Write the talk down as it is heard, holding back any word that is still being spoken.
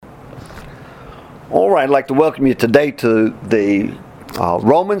All right, I'd like to welcome you today to the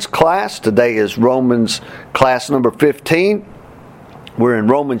Romans class. Today is Romans class number 15. We're in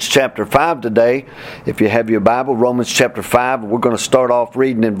Romans chapter 5 today. If you have your Bible, Romans chapter 5, we're going to start off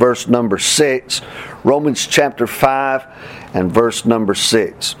reading in verse number 6. Romans chapter 5 and verse number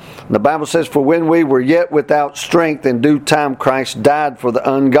 6. The Bible says, "For when we were yet without strength, in due time Christ died for the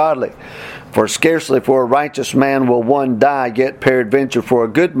ungodly. For scarcely for a righteous man will one die, yet peradventure for a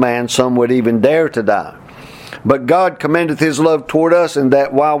good man some would even dare to die. But God commendeth His love toward us, in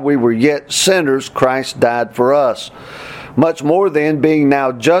that while we were yet sinners, Christ died for us. Much more then, being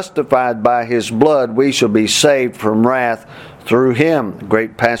now justified by His blood, we shall be saved from wrath through Him."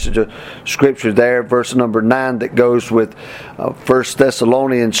 Great passage of Scripture there, verse number 9, that goes with 1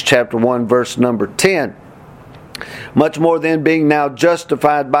 Thessalonians chapter 1, verse number 10. "Much more then, being now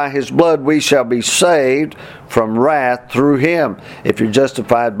justified by His blood, we shall be saved from wrath through Him." If you're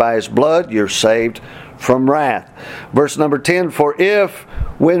justified by His blood, you're saved from wrath. Verse number 10, "For if,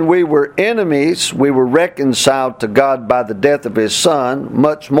 when we were enemies, we were reconciled to God by the death of His Son,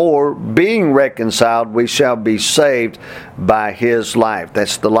 much more, being reconciled, we shall be saved by His life."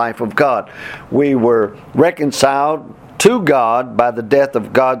 That's the life of God. We were reconciled to God by the death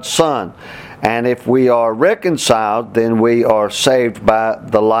of God's Son. And if we are reconciled, then we are saved by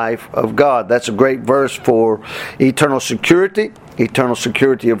the life of God. That's a great verse for eternal security. Eternal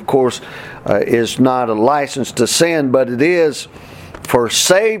security, of course, is not a license to sin, but it is for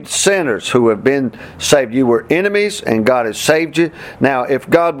saved sinners who have been saved. You were enemies and God has saved you. Now, if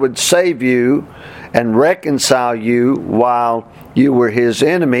God would save you and reconcile you while you were His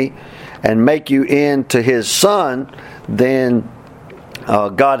enemy and make you into His Son, then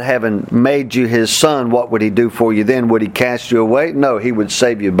God having made you His Son, what would He do for you then? Would He cast you away? No, He would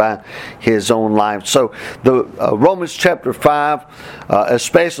save you by His own life. So the Romans chapter 5,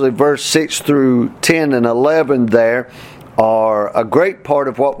 especially verse 6 through 10 and 11 there, are a great part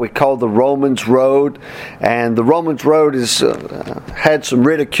of what we call the Romans Road. And the Romans Road has had some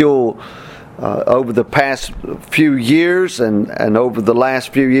ridicule over the past few years, and over the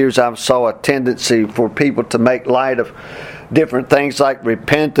last few years I've saw a tendency for people to make light of different things like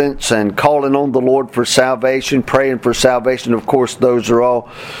repentance and calling on the Lord for salvation, praying for salvation. Of course, those are all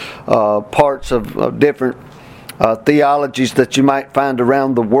parts of different theologies that you might find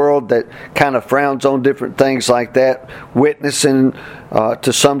around the world that kind of frowns on different things like that. Witnessing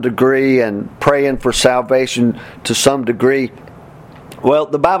to some degree and praying for salvation to some degree. Well,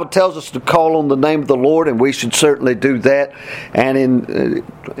 the Bible tells us to call on the name of the Lord, and we should certainly do that. And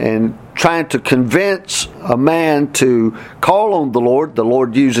in trying to convince a man to call on the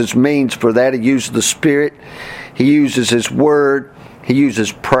Lord uses means for that. He uses the Spirit. He uses His Word. He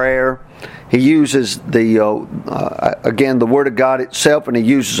uses prayer. He uses the Word of God itself, and He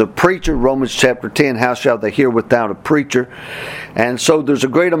uses a preacher. Romans chapter 10, "How shall they hear without a preacher?" And so there's a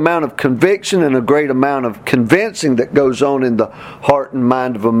great amount of conviction and a great amount of convincing that goes on in the heart and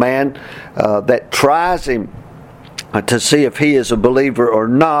mind of a man that tries him to see if he is a believer or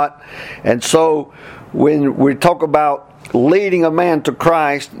not. And so when we talk about leading a man to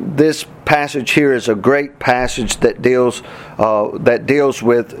Christ, this passage here is a great passage that deals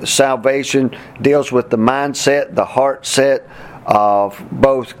with salvation, deals with the mindset, the heart set of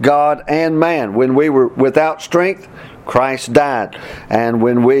both God and man. When we were without strength, Christ died, and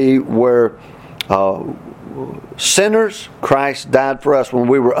when we were sinners, Christ died for us. When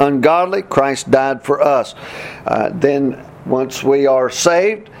we were ungodly, Christ died for us. Then once we are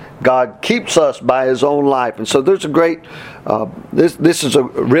saved, God keeps us by His own life. And so there's a great, this is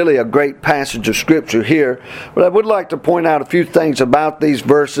really a great passage of Scripture here. But I would like to point out a few things about these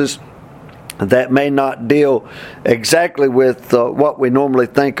verses that may not deal exactly with what we normally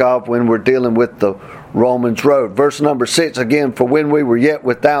think of when we're dealing with the Romans Road. Verse number 6 again, "For when we were yet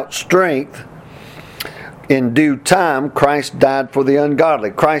without strength, in due time, Christ died for the ungodly."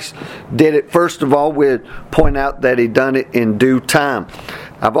 Christ did it, first of all, we'd point out that He done it in due time.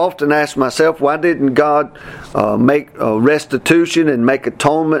 I've often asked myself, why didn't God make restitution and make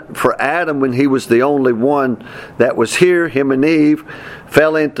atonement for Adam when he was the only one that was here? Him and Eve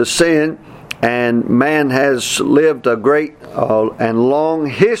fell into sin, and man has lived a great and long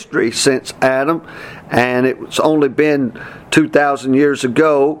history since Adam, and it's only been 2,000 years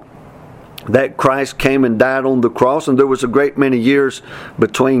ago that Christ came and died on the cross, and there was a great many years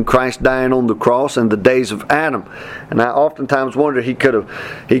between Christ dying on the cross and the days of Adam. And I oftentimes wonder, he could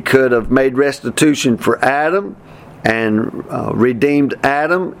have made restitution for Adam and redeemed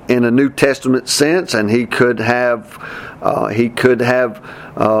Adam in a New Testament sense, and he could have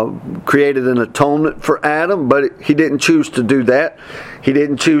created an atonement for Adam, but he didn't choose to do that. He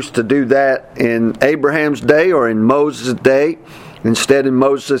didn't choose to do that in Abraham's day or in Moses' day. Instead, in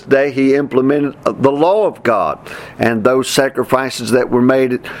Moses' day, he implemented the law of God. And those sacrifices that were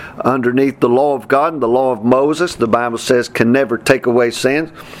made underneath the law of God and the law of Moses, the Bible says, can never take away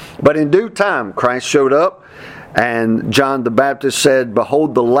sins. But in due time, Christ showed up, and John the Baptist said,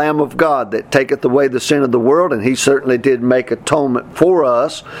 "Behold the Lamb of God that taketh away the sin of the world." And he certainly did make atonement for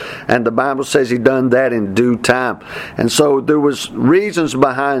us. And the Bible says he done that in due time. And so there was reasons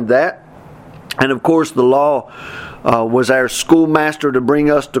behind that. And of course, the law was our schoolmaster to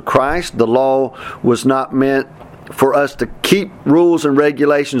bring us to Christ. The law was not meant for us to keep rules and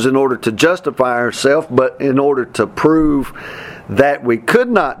regulations in order to justify ourselves, but in order to prove that we could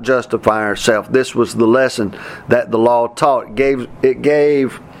not justify ourselves. This was the lesson that the law taught. It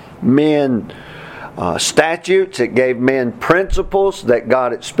gave men statutes. It gave men principles that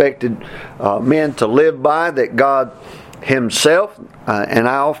God expected men to live by, that God Himself, and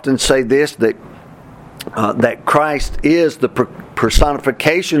I often say this, that Christ is the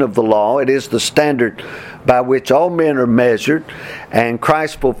personification of the law. It is the standard by which all men are measured, and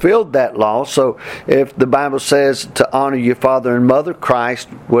Christ fulfilled that law. So if the Bible says to honor your father and mother, Christ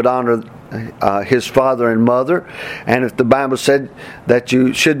would honor his father and mother. And if the Bible said that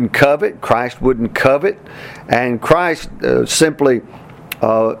you shouldn't covet, Christ wouldn't covet. And Christ simply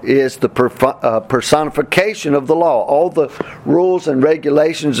is the personification of the law. All the rules and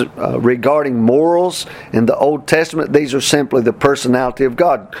regulations regarding morals in the Old Testament, these are simply the personality of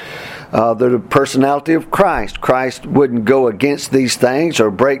God. They're the personality of Christ. Christ wouldn't go against these things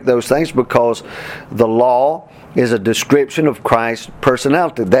or break those things, because the law is a description of Christ's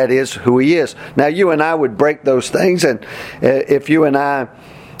personality. That is who He is. Now, you and I would break those things, and if you and I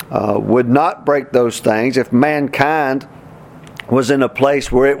would not break those things, if mankind was in a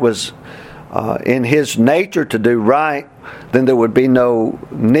place where it was in his nature to do right, then there would be no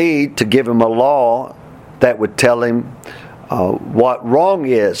need to give him a law that would tell him what wrong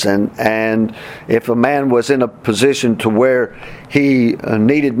is. And if a man was in a position to where he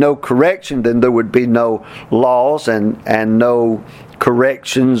needed no correction, then there would be no laws and no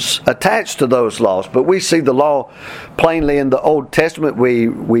corrections attached to those laws. But we see the law plainly in the Old Testament. We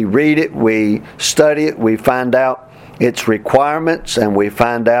read it, we study it, we find out its requirements, and we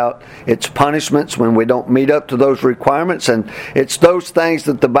find out its punishments when we don't meet up to those requirements. And it's those things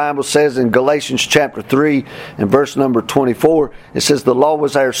that the Bible says in Galatians chapter 3 and verse number 24. It says the law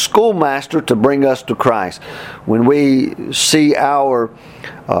was our schoolmaster to bring us to Christ. When we see our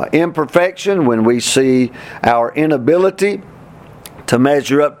imperfection, when we see our inability to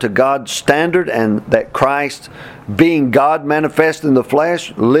measure up to God's standard, and that Christ, being God manifest in the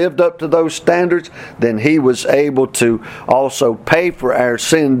flesh, lived up to those standards, then He was able to also pay for our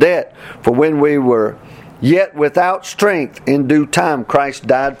sin debt. For when we were yet without strength, in due time Christ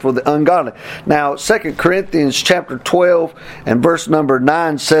died for the ungodly. Now, 2 Corinthians chapter 12 and verse number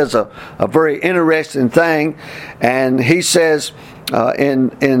 9 says a very interesting thing. And he says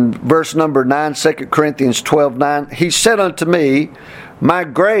in verse number 9, 2 Corinthians 12:9, He said unto me, My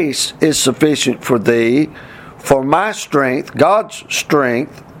grace is sufficient for thee, for my strength, God's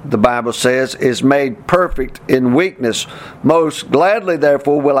strength, the Bible says, is made perfect in weakness. Most gladly,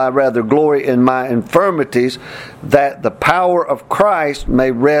 therefore, will I rather glory in my infirmities, that the power of Christ may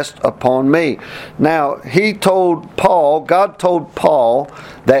rest upon me. Now, God told Paul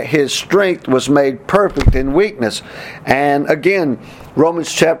that his strength was made perfect in weakness. And again,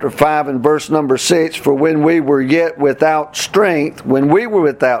 Romans chapter 5 and verse number 6, for when we were yet without strength,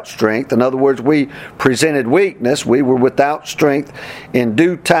 in other words, we presented weakness, we were without strength, in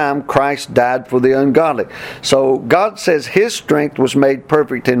due time Christ died for the ungodly. So God says His strength was made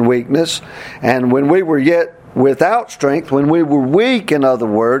perfect in weakness, and when we were yet without strength, when we were weak, in other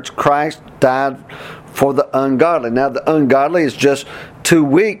words, Christ died for the ungodly. Now, the ungodly is just too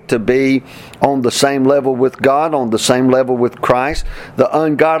weak to be on the same level with God, on the same level with Christ. The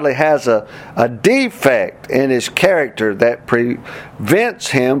ungodly has a defect in his character that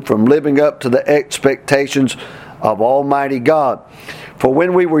prevents him from living up to the expectations of Almighty God. For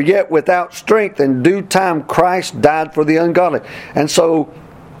when we were yet without strength, in due time Christ died for the ungodly. And so,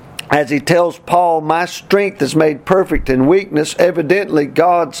 as he tells Paul, my strength is made perfect in weakness, evidently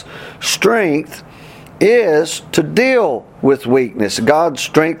God's strength is to deal with weakness. God's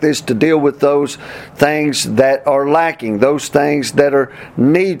strength is to deal with those things that are lacking, those things that are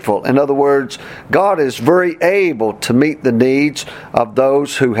needful. In other words, God is very able to meet the needs of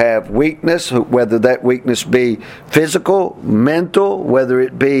those who have weakness, whether that weakness be physical, mental, whether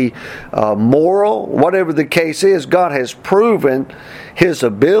it be moral, whatever the case is. God has proven His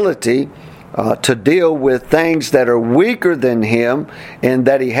ability to deal with things that are weaker than Him, and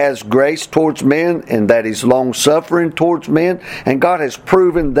that He has grace towards men, and that He's long-suffering towards men. And God has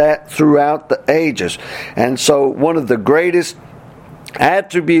proven that throughout the ages. And so one of the greatest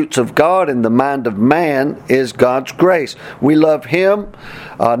attributes of God in the mind of man is God's grace. We love Him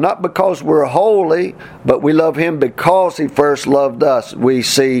not because we're holy, but we love Him because He first loved us. We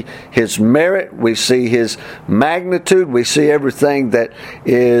see His merit, we see His magnitude, we see everything that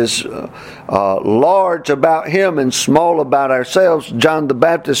is large about Him and small about ourselves. John the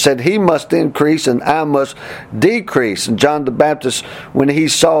Baptist said, He must increase and I must decrease. And John the Baptist, when he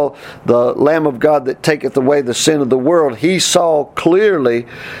saw the Lamb of God that taketh away the sin of the world, he saw clearly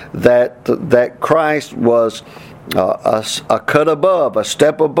that Christ was a cut above, a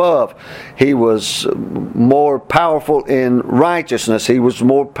step above. He was more powerful in righteousness. He was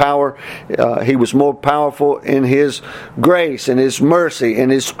more powerful in His grace, in His mercy, in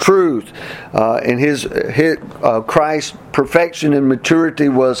His truth. In his Christ's perfection and maturity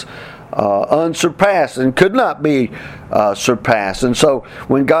was unsurpassed and could not be surpassed. And so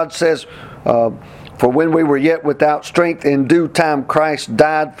when God says, for when we were yet without strength, in due time Christ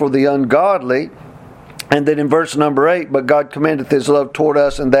died for the ungodly. And then in verse number 8, but God commendeth His love toward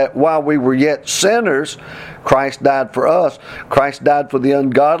us, and that while we were yet sinners, Christ died for us. Christ died for the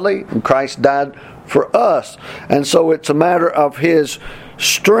ungodly, and Christ died for us. And so it's a matter of His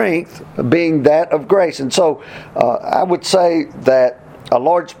strength being that of grace. And so I would say that a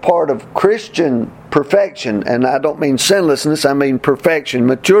large part of Christian perfection, and I don't mean sinlessness, I mean perfection,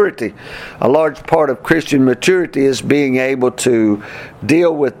 maturity. A large part of Christian maturity is being able to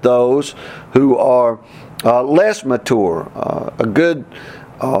deal with those who are less mature. A good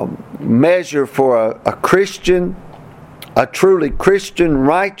measure for a Christian, a truly Christian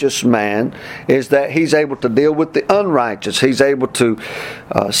righteous man, is that he's able to deal with the unrighteous. He's able to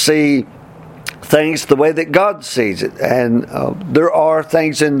see things the way that God sees it. And there are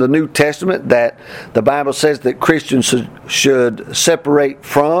things in the New Testament that the Bible says that Christians should separate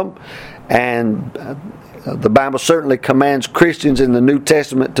from, and the Bible certainly commands Christians in the New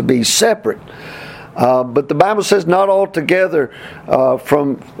Testament to be separate. But the Bible says not altogether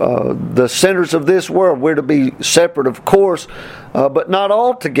from the sinners of this world. We're to be separate, of course, but not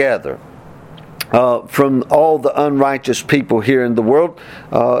altogether from all the unrighteous people here in the world.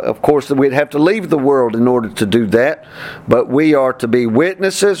 Of course, we'd have to leave the world in order to do that. But we are to be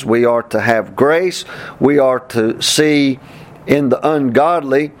witnesses. We are to have grace. We are to see in the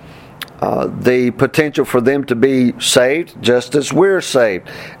ungodly the potential for them to be saved just as we're saved,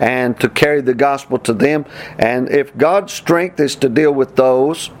 and to carry the gospel to them. And if God's strength is to deal with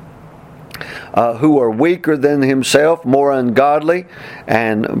those who are weaker than himself, more ungodly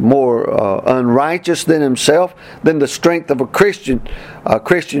and more unrighteous than himself, then the strength of a Christian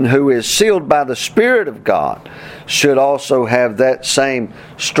who is sealed by the Spirit of God should also have that same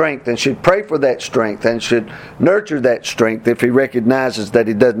strength, and should pray for that strength, and should nurture that strength if he recognizes that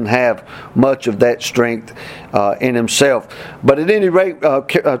he doesn't have much of that strength in himself. But at any rate,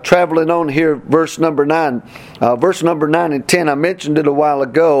 traveling on here, verse number 9 and 10, I mentioned it a while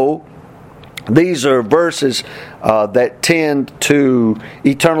ago. These are verses that tend to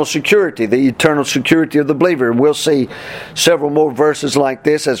eternal security, the eternal security of the believer. And we'll see several more verses like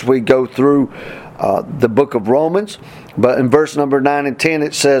this as we go through the book of Romans. But in verse number 9 and 10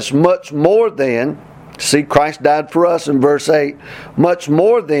 it says, much more than, see, Christ died for us in verse 8, much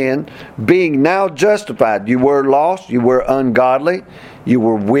more than, being now justified. You were lost, you were ungodly, you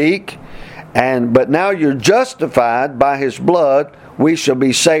were weak, but now you're justified by His blood. We shall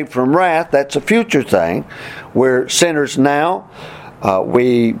be saved from wrath. That's a future thing. We're sinners now.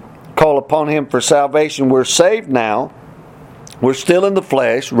 We call upon Him for salvation. We're saved now. We're still in the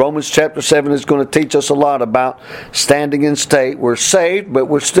flesh. Romans chapter 7 is going to teach us a lot about standing in state. We're saved, but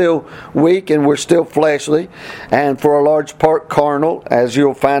we're still weak and we're still fleshly, and for a large part carnal, as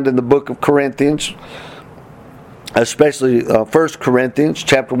you'll find in the book of Corinthians. Especially 1 Corinthians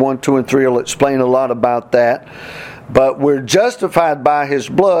chapter 1, 2, and 3 will explain a lot about that. But we're justified by His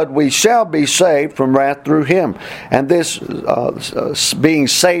blood. We shall be saved from wrath through Him. And this being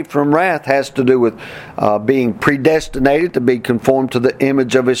saved from wrath has to do with being predestinated to be conformed to the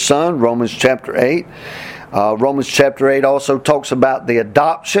image of His Son, Romans chapter 8. Romans chapter 8 also talks about the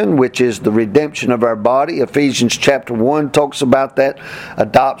adoption, which is the redemption of our body. Ephesians chapter 1 talks about that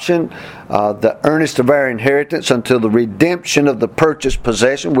adoption, the earnest of our inheritance until the redemption of the purchased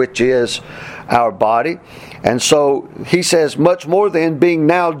possession, which is our body. And so he says, much more than being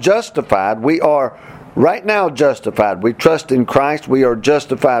now justified, we are right now justified. We trust in Christ, we are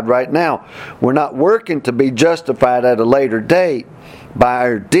justified right now. We're not working to be justified at a later date by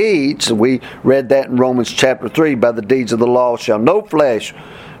our deeds. We read that in Romans chapter 3. By the deeds of the law shall no flesh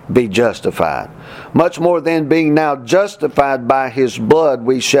be justified. Much more than being now justified by His blood,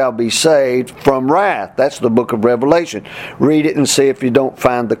 we shall be saved from wrath. That's the book of Revelation. Read it and see if you don't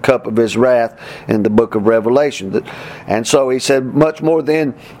find the cup of His wrath in the book of Revelation. And so he said, much more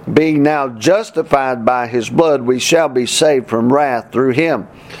than being now justified by His blood, we shall be saved from wrath through Him.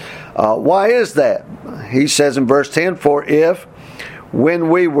 Why is that? He says in verse 10, for if when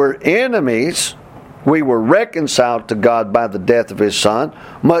we were enemies, we were reconciled to God by the death of His Son,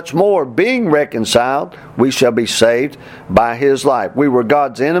 much more, being reconciled, we shall be saved by His life. We were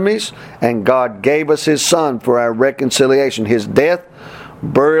God's enemies, and God gave us His Son for our reconciliation. His death,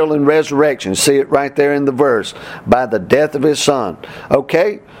 burial, and resurrection. See it right there in the verse. By the death of His Son.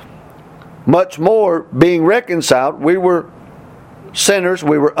 Okay? Much more, being reconciled, we were sinners,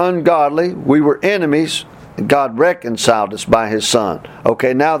 we were ungodly, we were enemies. God reconciled us by His Son.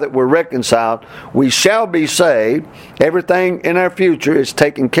 Okay, now that we're reconciled, we shall be saved. Everything in our future is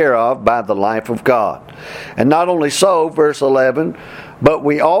taken care of by the life of God. And not only so, verse 11, but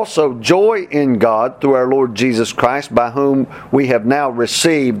we also joy in God through our Lord Jesus Christ, by whom we have now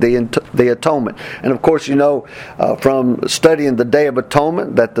received the atonement. And of course, you know from studying the Day of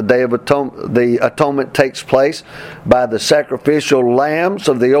Atonement that the atonement takes place by the sacrificial lambs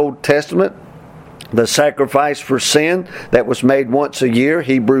of the Old Testament. The sacrifice for sin that was made once a year,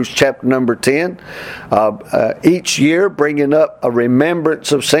 Hebrews chapter number 10. Each year bringing up a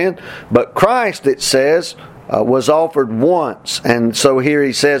remembrance of sin. But Christ, it says, was offered once. And so here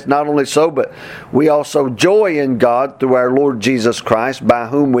he says, not only so, but we also joy in God through our Lord Jesus Christ, by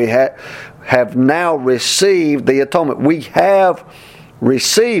whom we have now received the atonement. We have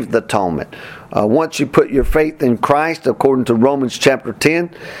received the atonement. Once you put your faith in Christ, according to Romans chapter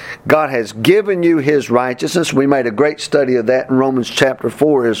 10, God has given you His righteousness. We made a great study of that in Romans chapter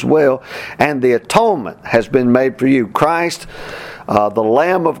 4 as well. And the atonement has been made for you. Christ, the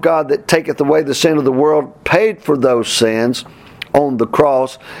Lamb of God that taketh away the sin of the world, paid for those sins on the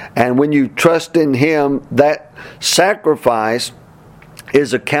cross. And when you trust in Him, that sacrifice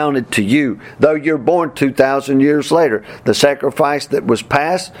is accounted to you, though you're born 2,000 years later. The sacrifice that was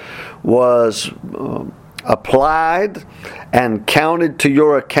passed was applied and counted to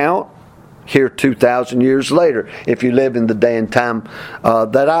your account here 2,000 years later. If you live in the day and time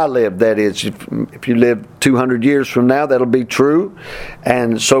that I live, that is, if you live 200 years from now, that'll be true,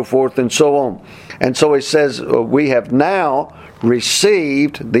 and so forth and so on. And so it says, we have now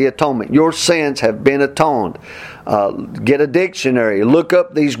received the atonement. Your sins have been atoned. Get a dictionary. Look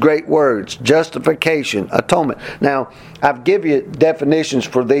up these great words. Justification, atonement. Now, I've given you definitions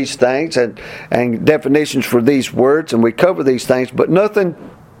for these things and definitions for these words, and we cover these things, but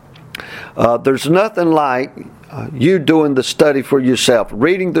there's nothing like you doing the study for yourself,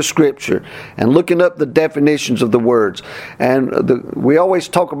 reading the Scripture and looking up the definitions of the words. And we always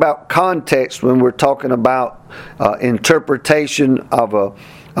talk about context when we're talking about interpretation of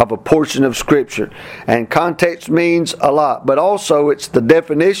a portion of Scripture. And context means a lot, but also it's the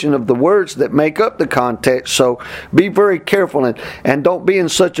definition of the words that make up the context. So be very careful and don't be in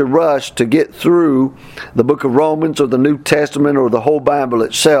such a rush to get through the book of Romans or the New Testament or the whole Bible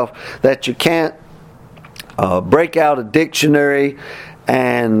itself that you can't break out a dictionary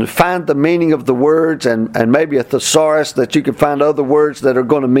and find the meaning of the words and maybe a thesaurus that you can find other words that are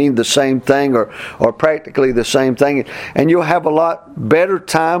going to mean the same thing or practically the same thing. And you'll have a lot better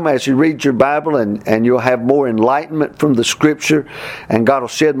time as you read your Bible and you'll have more enlightenment from the Scripture, and God will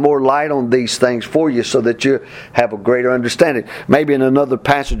shed more light on these things for you so that you have a greater understanding. Maybe in another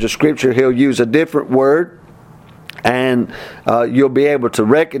passage of Scripture He'll use a different word, and you'll be able to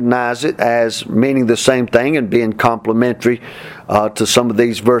recognize it as meaning the same thing and being complementary to some of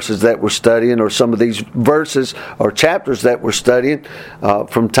these verses that we're studying, or some of these verses or chapters that we're studying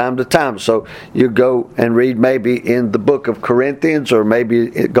from time to time. So you go and read maybe in the book of Corinthians, or maybe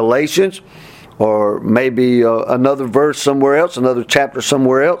Galatians, or maybe another verse somewhere else, another chapter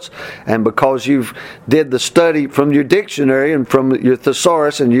somewhere else, and because you've did the study from your dictionary and from your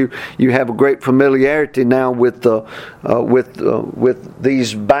thesaurus, and you have a great familiarity now with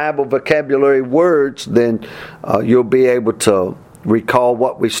these Bible vocabulary words, then you'll be able to recall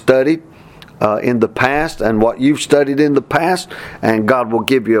what we studied in the past and what you've studied in the past, and God will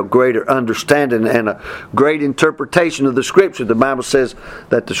give you a greater understanding and a great interpretation of the Scripture. The Bible says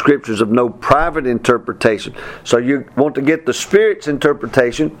that the Scriptures have no private interpretation. So you want to get the Spirit's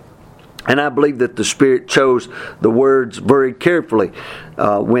interpretation. And I believe that the Spirit chose the words very carefully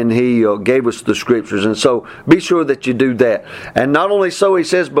when He gave us the Scriptures. And so be sure that you do that. And not only so, He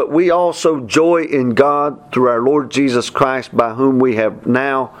says, but we also joy in God through our Lord Jesus Christ, by whom we have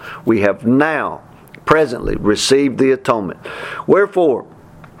now presently received the atonement. Wherefore,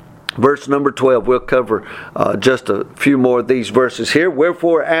 verse number 12, we'll cover just a few more of these verses here.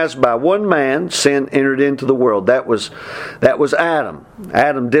 Wherefore, as by one man sin entered into the world. That was Adam.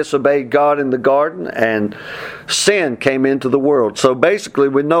 Adam disobeyed God in the garden, and sin came into the world. So basically,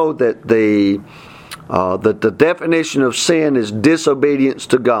 we know that the definition of sin is disobedience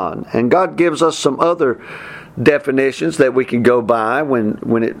to God. And God gives us some other definitions that we can go by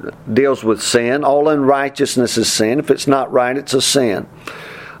when it deals with sin. All unrighteousness is sin. If it's not right, it's a sin.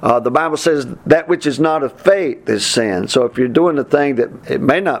 The Bible says that which is not of faith is sin. So if you're doing a thing that it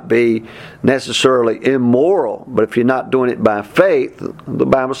may not be necessarily immoral, but if you're not doing it by faith, the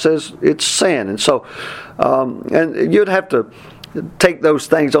Bible says it's sin. And so, and you'd have to take those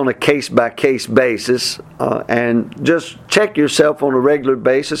things on a case-by-case basis and just check yourself on a regular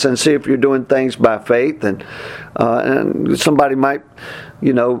basis and see if you're doing things by faith. And somebody might,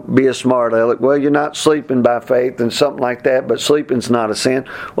 be a smart aleck. Well, you're not sleeping by faith and something like that, but sleeping's not a sin.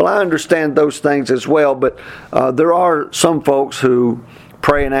 Well, I understand those things as well, but there are some folks who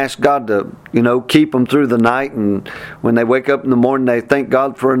pray and ask God to, keep them through the night, and when they wake up in the morning, they thank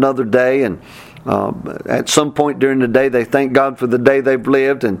God for another day, and at some point during the day, they thank God for the day they've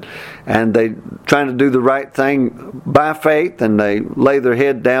lived, and they trying to do the right thing by faith, and they lay their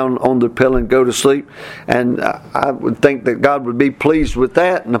head down on their pillow and go to sleep. And I would think that God would be pleased with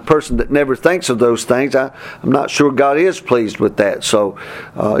that. And a person that never thinks of those things, I'm not sure God is pleased with that. So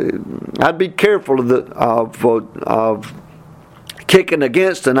I'd be careful of kicking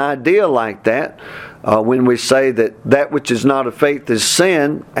against an idea like that. When we say that which is not of faith is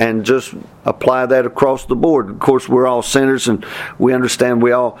sin, and just apply that across the board. Of course, we're all sinners, and we understand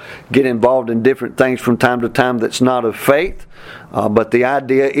we all get involved in different things from time to time that's not of faith. But the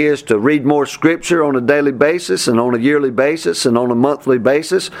idea is to read more Scripture on a daily basis, and on a yearly basis, and on a monthly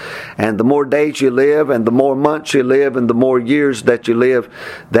basis. And the more days you live, and the more months you live, and the more years that you live,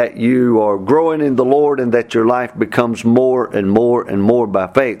 that you are growing in the Lord, and that your life becomes more and more and more by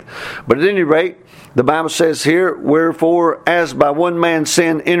faith. But at any rate, the Bible says here, wherefore, as by one man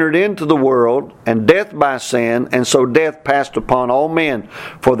sin entered into the world, and death by sin, and so death passed upon all men,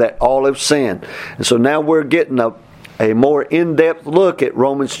 for that all have sinned. And so now we're getting a more in-depth look at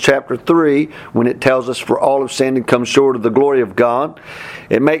Romans chapter 3, when it tells us for all have sinned and come short of the glory of God.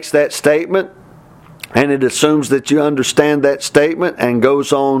 It makes that statement, and it assumes that you understand that statement, and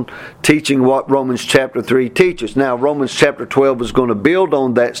goes on teaching what Romans chapter 3 teaches. Now, Romans chapter 12 is going to build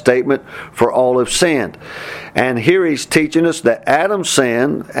on that statement, for all have sinned. And here he's teaching us that Adam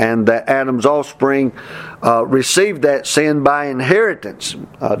sinned, and that Adam's offspring received that sin by inheritance.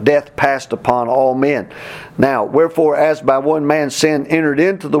 Death passed upon all men. Now, wherefore, as by one man sin entered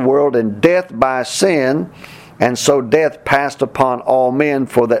into the world, and death by sin, and so death passed upon all men,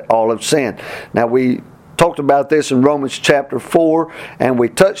 for that all have sinned. Now, we talked about this in Romans chapter 4, and we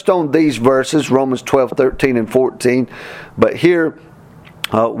touched on these verses, Romans 12, 13, and 14. But here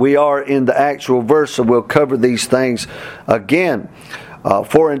we are in the actual verse, so we'll cover these things again.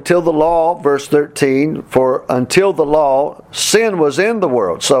 For until the law, verse 13, for until the law, sin was in the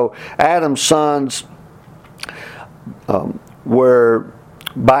world. So Adam's sons were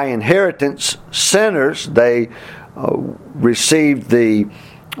by inheritance sinners. They received the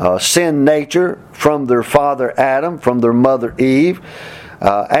sin nature from their father Adam, from their mother Eve.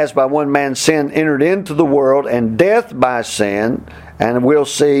 As by one man sin entered into the world, and death by sin. And we'll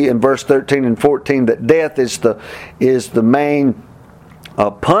see in verse 13 and 14 that death is the main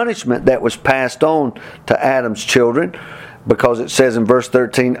punishment that was passed on to Adam's children, because it says in verse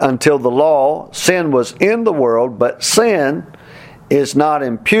 13, until the law, sin was in the world, but sin is not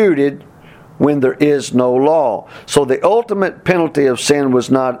imputed when there is no law. So the ultimate penalty of sin was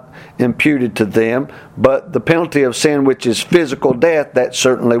not imputed to them, but the penalty of sin, which is physical death, that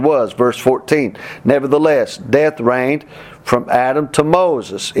certainly was. Verse 14, nevertheless, death reigned from Adam to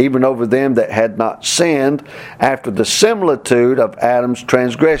Moses, even over them that had not sinned, after the similitude of Adam's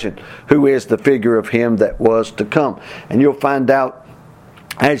transgression, who is the figure of him that was to come. And you'll find out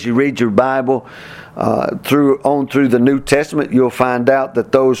as you read your Bible through the New Testament, you'll find out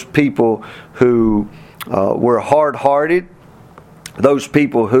that those people who were hard-hearted those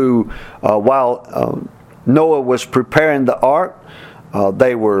people who, while Noah was preparing the ark,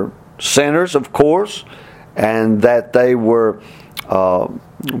 they were sinners, of course, and that they were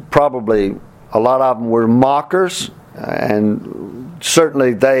probably, a lot of them were mockers, and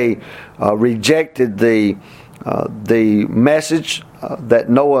certainly they rejected the message that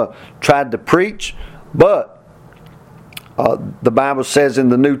Noah tried to preach. But the Bible says in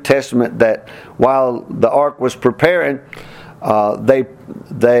the New Testament that while the ark was preparing,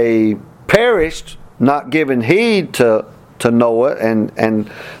 they perished, not giving heed to Noah and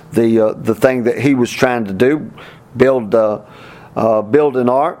the thing that he was trying to do, build an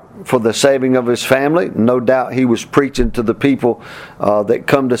ark for the saving of his family. No doubt he was preaching to the people that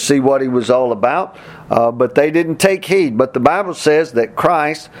come to see what he was all about, but they didn't take heed. But the Bible says that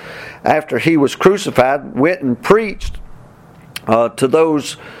Christ, after he was crucified, went and preached to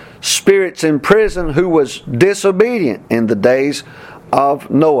those spirits in prison who was disobedient in the days of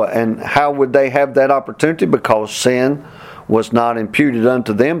Noah. And how would they have that opportunity? Because sin was not imputed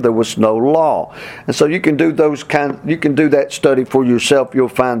unto them. There was no law. And so you can do that study for yourself. You'll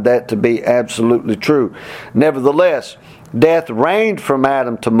find that to be absolutely true. Nevertheless, death reigned from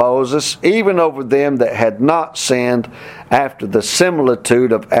Adam to Moses, even over them that had not sinned, after the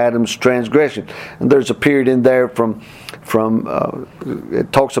similitude of Adam's transgression. And there's a period in there from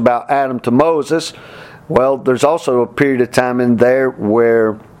it talks about Adam to Moses. Well, there's also a period of time in there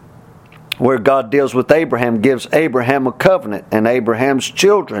where God deals with Abraham, gives Abraham a covenant, and Abraham's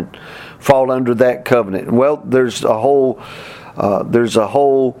children fall under that covenant. Well, there's a whole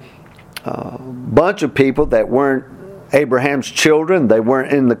bunch of people that weren't Abraham's children. They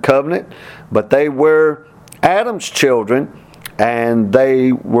weren't in the covenant, but they were Adam's children, and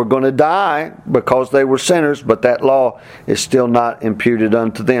they were going to die because they were sinners, but that law is still not imputed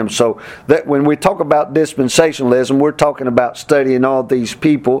unto them. So that when we talk about dispensationalism, we're talking about studying all these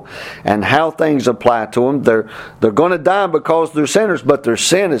people and how things apply to them. They're going to die because they're sinners, but their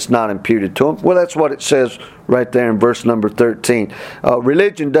sin is not imputed to them. Well, that's what it says right there in verse number 13.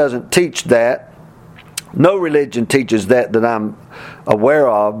 Religion doesn't teach that. No religion teaches that I'm aware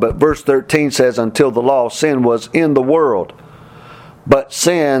of, but verse 13 says, until the law, sin was in the world, but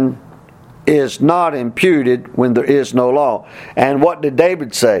sin is not imputed when there is no law. And what did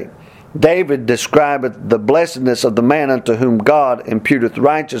David say? David describeth the blessedness of the man unto whom God imputeth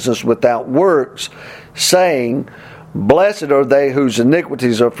righteousness without works, saying, blessed are they whose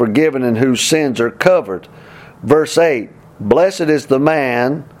iniquities are forgiven and whose sins are covered. Verse 8, blessed is the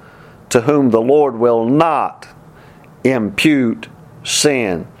man to whom the Lord will not impute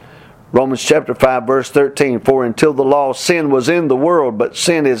sin. Romans chapter 5 verse 13, for until the law sin was in the world, but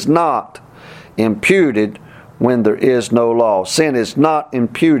sin is not imputed when there is no law. Sin is not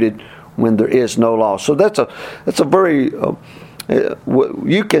imputed when there is no law. So that's a very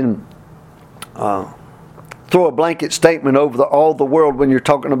you can throw a blanket statement over all the world when you're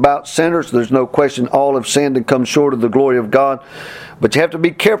talking about sinners. There's no question all have sinned and come short of the glory of God. But you have to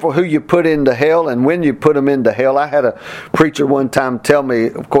be careful who you put into hell and when you put them into hell. I had a preacher one time tell me,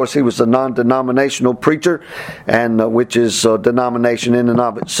 of course he was a non-denominational preacher, and which is a denomination in and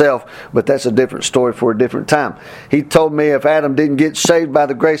of itself, but that's a different story for a different time. He told me if Adam didn't get saved by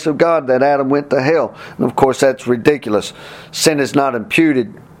the grace of God, that Adam went to hell. And of course that's ridiculous. Sin is not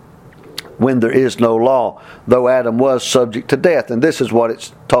imputed when there is no law, though Adam was subject to death. And this is what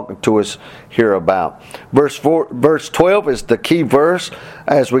it's talking to us here about. Verse 12 is the key verse.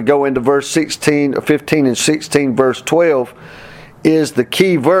 As we go into verse 15 and 16, verse 12 is the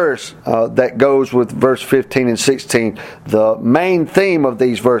key verse that goes with verse 15 and 16. The main theme of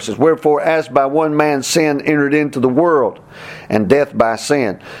these verses. Wherefore, as by one man sin entered into the world, and death by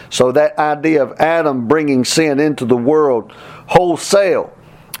sin. So that idea of Adam bringing sin into the world wholesale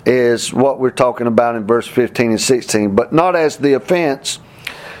is what we're talking about in verse 15 and 16. But not as the offense,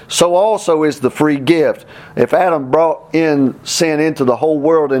 so also is the free gift. If Adam brought in sin into the whole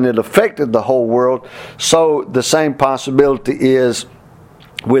world and it affected the whole world, so the same possibility is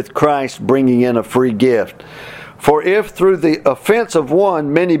with Christ bringing in a free gift. For if through the offense of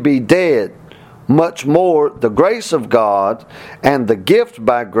one many be dead, much more the grace of God and the gift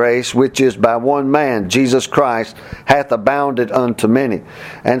by grace, which is by one man, Jesus Christ, hath abounded unto many.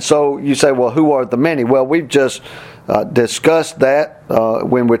 And so you say, well, who are the many? Well, we've just discussed that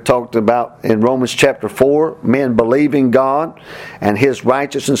when we talked about in Romans chapter 4, men believing God and His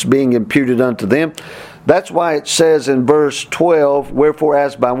righteousness being imputed unto them. That's why it says in verse 12, wherefore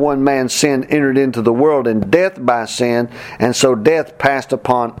as by one man sin entered into the world, and death by sin, and so death passed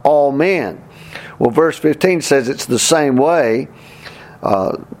upon all men. Well, verse 15 says it's the same way.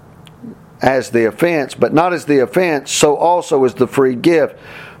 as the offense, but not as the offense, so also is the free gift.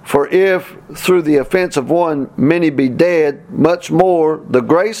 For if through the offense of one many be dead, much more the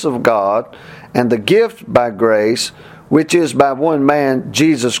grace of God and the gift by grace, which is by one man,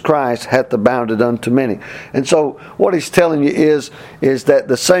 Jesus Christ, hath abounded unto many. And so what he's telling you is that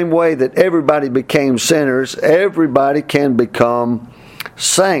the same way that everybody became sinners, everybody can become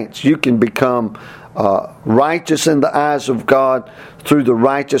saints. You can become righteous in the eyes of God through the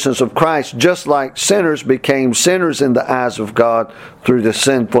righteousness of Christ, just like sinners became sinners in the eyes of God through the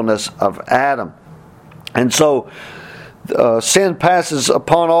sinfulness of Adam. And so sin passes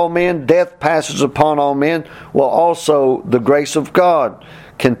upon all men, death passes upon all men. Well, also the grace of God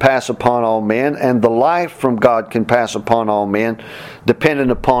can pass upon all men, and the life from God can pass upon all men, depending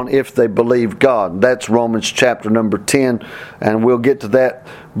upon if they believe God. That's Romans chapter number 10, and we'll get to that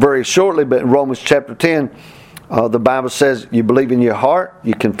very shortly. But in Romans chapter 10, the Bible says you believe in your heart,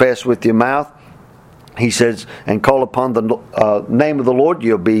 you confess with your mouth. He says, and call upon the name of the Lord,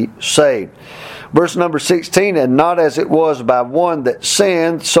 you'll be saved. Verse number 16, and not as it was by one that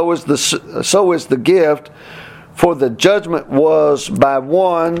sinned, so is the gift. For the judgment was by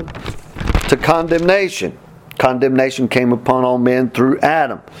one to condemnation. Condemnation came upon all men through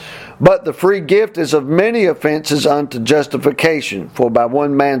Adam. But the free gift is of many offenses unto justification. For by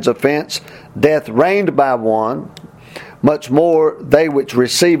one man's offense death reigned by one. Much more they which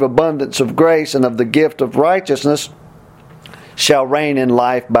receive abundance of grace and of the gift of righteousness shall reign in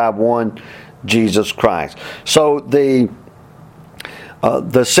life by one, Jesus Christ. So the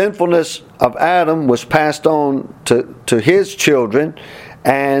sinfulness of Adam was passed on to his children,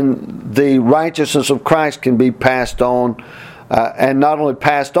 and the righteousness of Christ can be passed on, and not only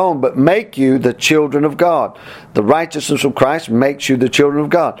passed on, but make you the children of God. The righteousness of Christ makes you the children of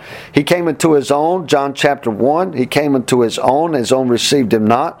God. He came into his own, John chapter 1, he came into his own received him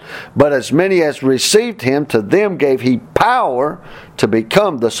not. But as many as received him, to them gave he power to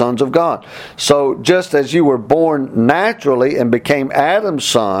become the sons of God. So just as you were born naturally and became Adam's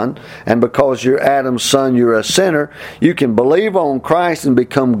son, and because you're Adam's son, you're a sinner, you can believe on Christ and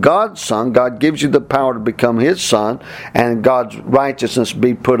become God's son. God gives you the power to become his son, and God's righteousness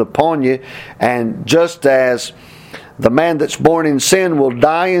be put upon you. And just as the man that's born in sin will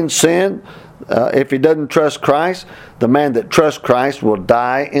die in sin, if he doesn't trust Christ, the man that trusts Christ will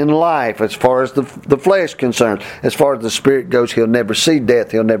die in life as far as the flesh concerned. As far as the spirit goes, he'll never see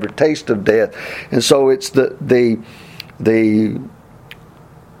death. He'll never taste of death. And so it's the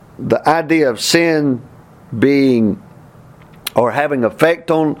idea of sin being or having effect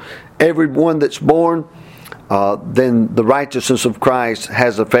on everyone that's born. Then the righteousness of Christ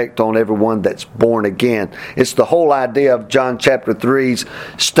has effect on everyone that's born again. It's the whole idea of John chapter 3's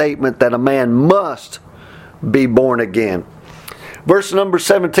statement that a man must be born again. Verse number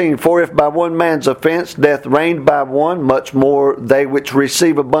 17, for if by one man's offense death reigned by one, much more they which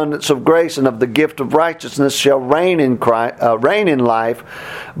receive abundance of grace and of the gift of righteousness shall reign in life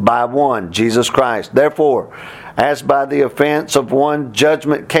by one, Jesus Christ. Therefore, as by the offense of one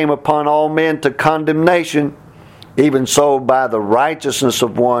judgment came upon all men to condemnation, even so by the righteousness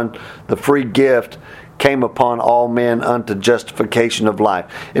of one the free gift came upon all men unto justification of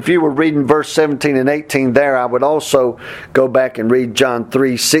life. If you were reading verse 17 and 18 there, I would also go back and read John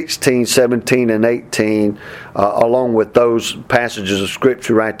 3, 16, 17, and 18 along with those passages of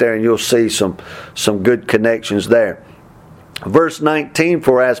Scripture right there, and you'll see some good connections there. Verse 19,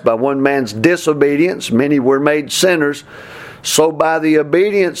 for as by one man's disobedience many were made sinners, so by the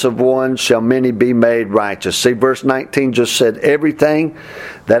obedience of one shall many be made righteous. See, verse 19 just said everything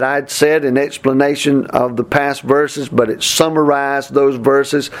that I'd said in explanation of the past verses, but it summarized those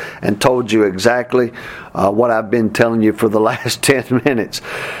verses and told you exactly what I've been telling you for the last 10 minutes.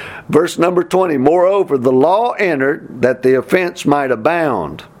 Verse number 20, moreover, the law entered that the offense might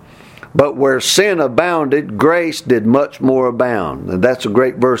abound. But where sin abounded, grace did much more abound. And that's a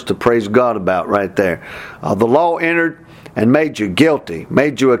great verse to praise God about right there. The law entered and made you guilty,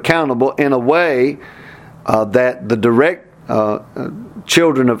 made you accountable in a way that the direct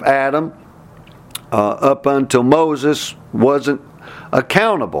children of Adam up until Moses wasn't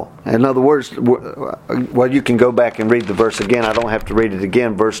accountable. In other words, well, you can go back and read the verse again. I don't have to read it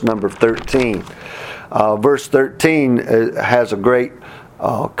again. Verse number 13. Verse 13 has a great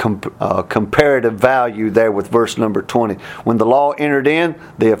comparative value there with verse number 20. When the law entered in,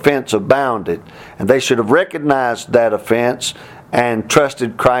 the offense abounded. And they should have recognized that offense and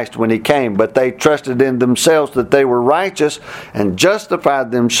trusted Christ when He came. But they trusted in themselves that they were righteous and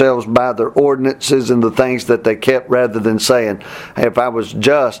justified themselves by their ordinances and the things that they kept, rather than saying, hey, if I was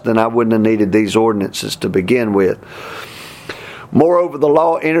just, then I wouldn't have needed these ordinances to begin with. Moreover, the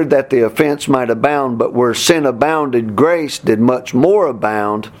law entered that the offense might abound, but where sin abounded, grace did much more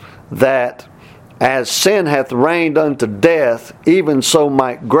abound, that as sin hath reigned unto death, even so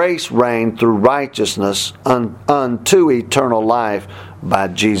might grace reign through righteousness unto eternal life by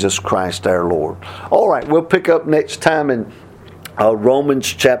Jesus Christ our Lord. All right, we'll pick up next time in Romans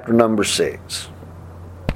chapter number 6.